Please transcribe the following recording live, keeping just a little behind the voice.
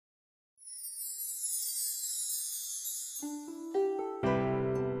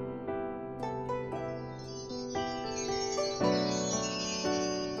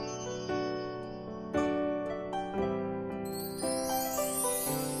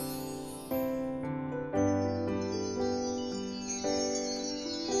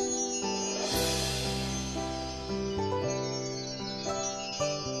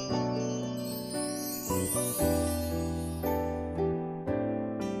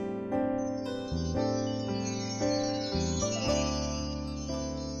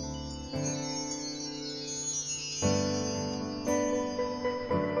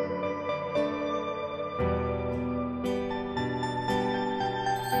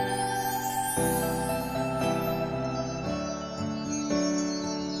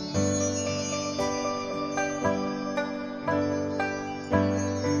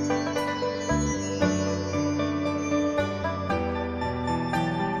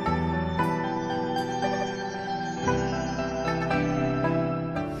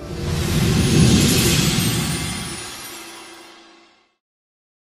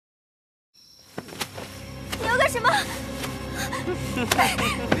放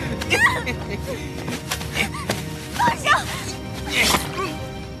手！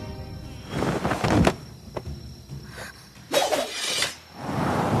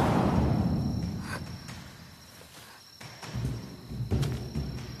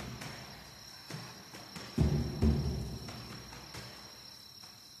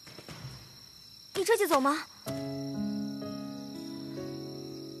你这就走吗？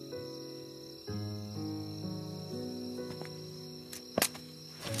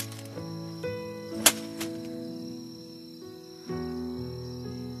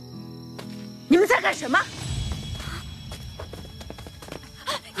 你们在干什么？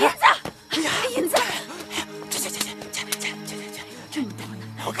银子，哎呀，银子，去，这么多呢，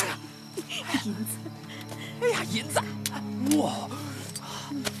我看看，银子，哎呀，银子，哇，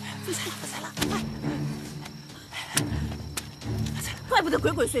发财了！怪不得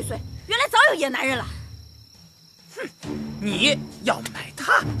鬼鬼祟祟，原来早有野男人了。哼，你要买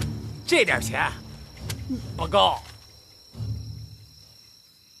它，这点钱不够。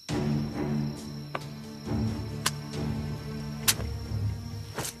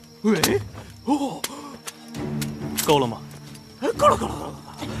 喂，哦，够了吗？够了。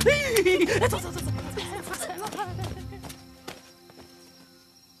哎，走。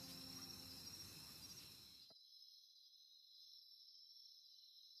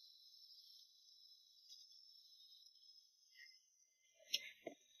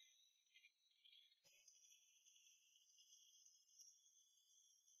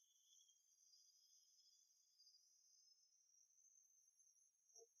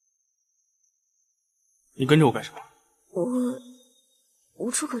你跟着我干什么？我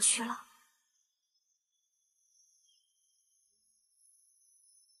无处可去了。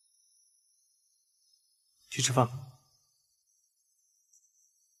去吃饭吧。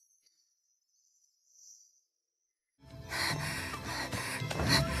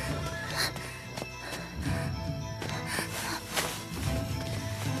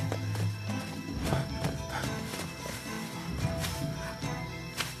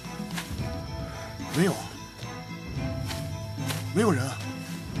没有，没有人啊！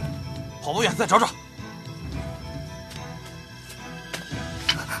跑不远，再找找。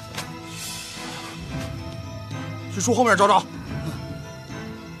去树后面找找。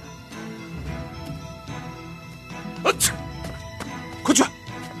快去！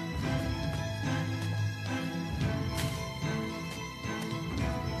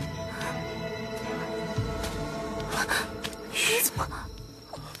你怎么？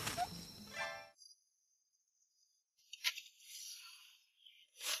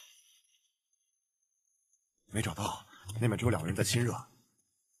 没找到，那边只有2个人在亲热。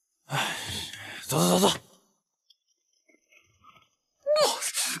哎，走。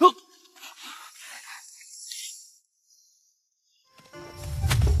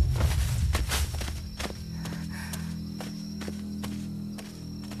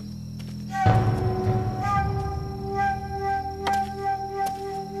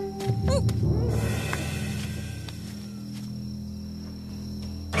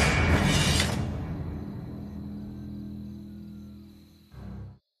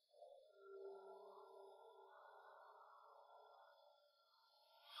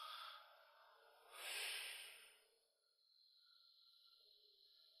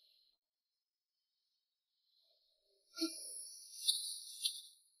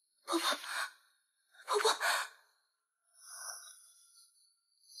婆婆，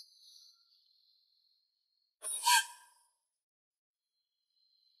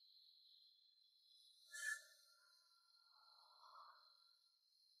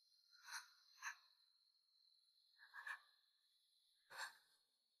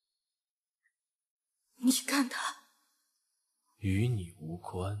你看他，与你无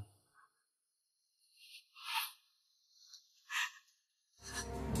关。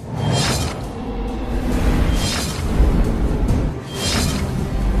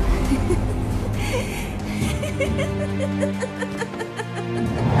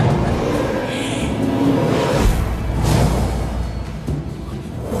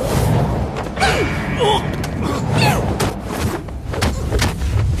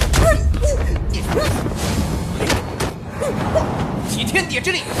 齐天địa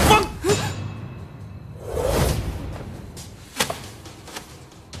之力，风！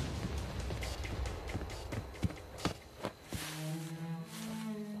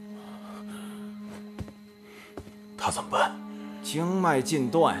他怎么办？经脉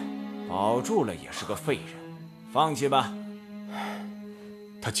尽断，保住了也是个废人，放弃吧。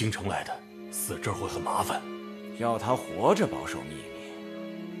他京城来的，死这儿会很麻烦。要他活着保守秘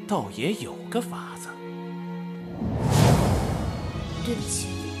密，倒也有个法子。对不起，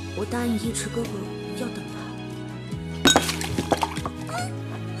我答应一池哥哥要等他。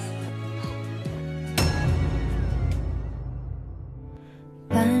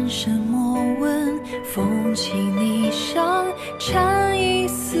半生莫问，风起霓裳，沾一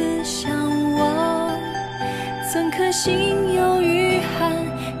丝向往。怎可心有余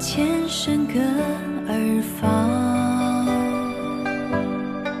憾，前生各而放。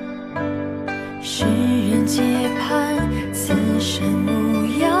世人皆盼此生无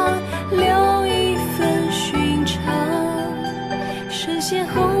恙，留一份寻常。身陷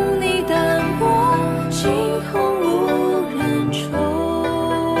红泥淡泊，惊鸿无人愁。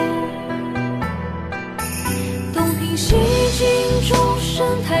东平西境，众生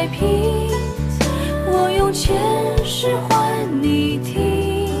太平。我用前世还你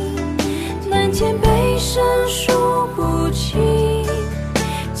听，难见悲深数不清，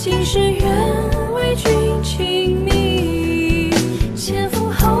今世愿为君倾命。前赴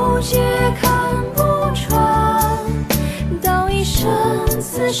后继看不穿，道一生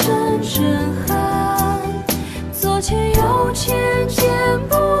此生真憾。左牵右牵剪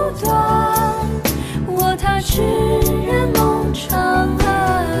不断，我他只